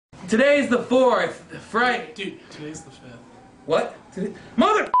Today's the 4th, Friday. Dude, today's the 5th. What?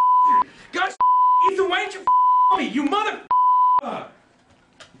 Mother. Gosh, Ethan, why didn't you me? You mother.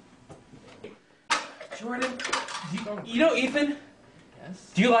 Jordan, you know Ethan?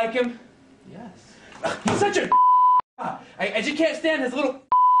 Yes. Do you like him? Yes. He's such a. I just can't stand his little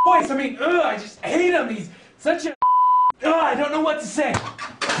voice. I mean, I just hate him. He's such a. I don't know what to say.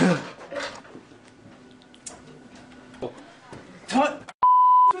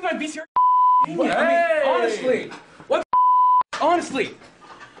 With my VCR. I mean, honestly. What? Honestly.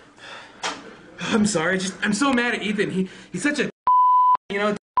 I'm sorry. I'm so mad at Ethan. He's such a. You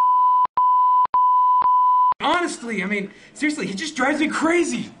know. Honestly, I mean, seriously, he just drives me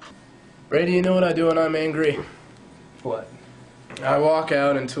crazy. Brady, you know what I do when I'm angry? What? I walk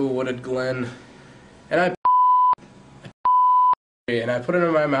out into a wooded glen, and I put it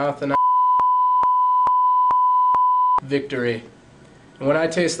in my mouth, and victory. And when I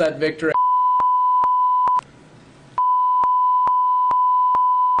taste that victory,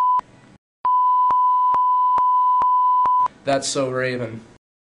 that's so Raven.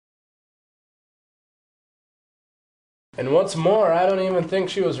 And what's more, I don't even think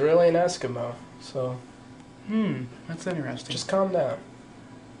she was really an Eskimo, so... That's interesting. Just calm down.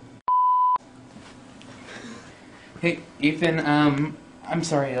 Hey, Ethan, I'm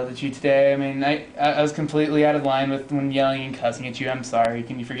sorry I yelled at you today. I mean, I was completely out of line when yelling and cussing at you. I'm sorry.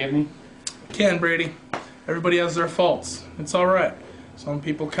 Can you forgive me? Can, Brady. Everybody has their faults. It's alright. Some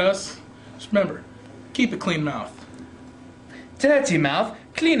people cuss. Just remember, keep a clean mouth. Dirty mouth,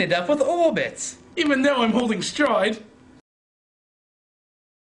 clean it up with orbits. Even though I'm holding stride.